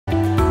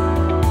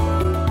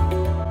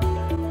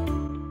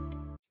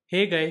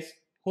Hey guys,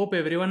 hope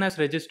everyone has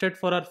registered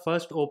for our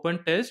first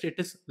open test. It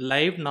is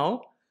live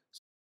now.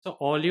 So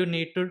all you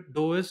need to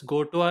do is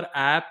go to our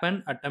app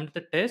and attempt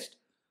the test,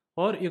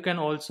 or you can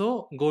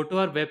also go to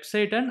our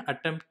website and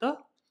attempt the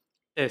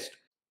test.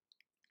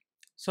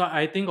 So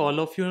I think all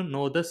of you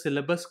know the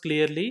syllabus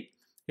clearly.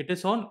 It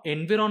is on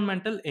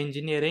environmental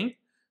engineering.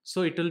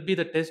 So it will be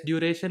the test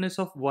duration is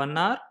of 1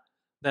 hour.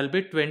 There will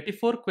be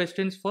 24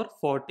 questions for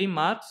 40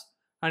 marks,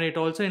 and it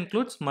also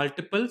includes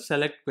multiple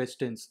select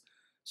questions.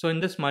 So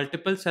in this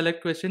multiple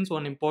select questions,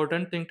 one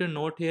important thing to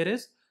note here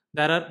is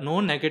there are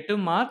no negative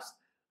marks,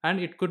 and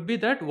it could be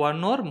that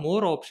one or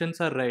more options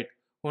are right.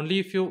 Only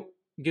if you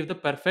give the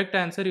perfect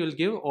answer, you will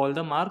give all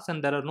the marks,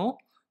 and there are no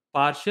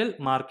partial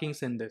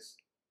markings in this.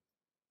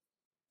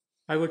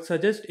 I would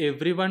suggest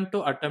everyone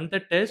to attempt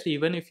the test.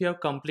 Even if you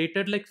have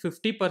completed like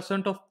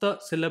 50% of the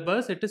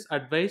syllabus, it is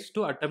advised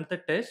to attempt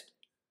the test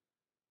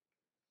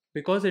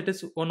because it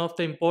is one of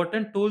the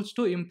important tools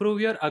to improve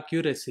your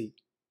accuracy.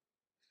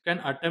 You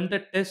can attempt the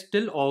test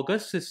till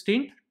August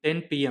 16th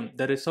 10 p.m.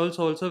 The results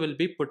also will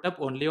be put up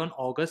only on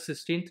August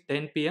 16th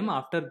 10 p.m.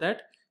 After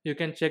that, you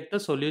can check the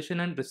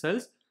solution and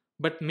results,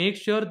 but make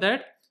sure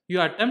that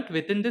you attempt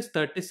within this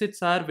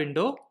 36-hour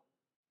window.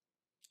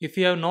 If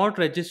you have not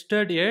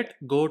registered yet,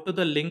 go to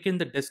the link in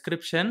the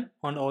description,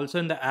 and also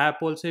in the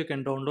app also you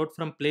can download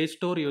from Play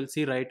Store. You will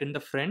see right in the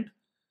front.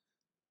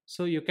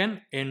 So you can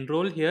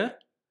enroll here.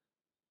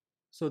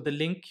 So the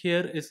link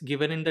here is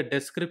given in the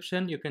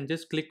description. You can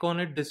just click on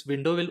it. This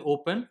window will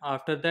open.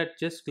 After that,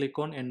 just click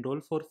on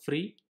enroll for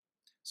free.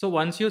 So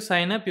once you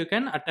sign up, you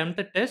can attempt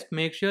the test.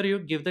 Make sure you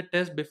give the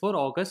test before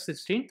August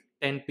 16th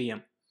 10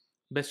 p.m.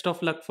 Best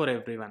of luck for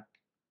everyone.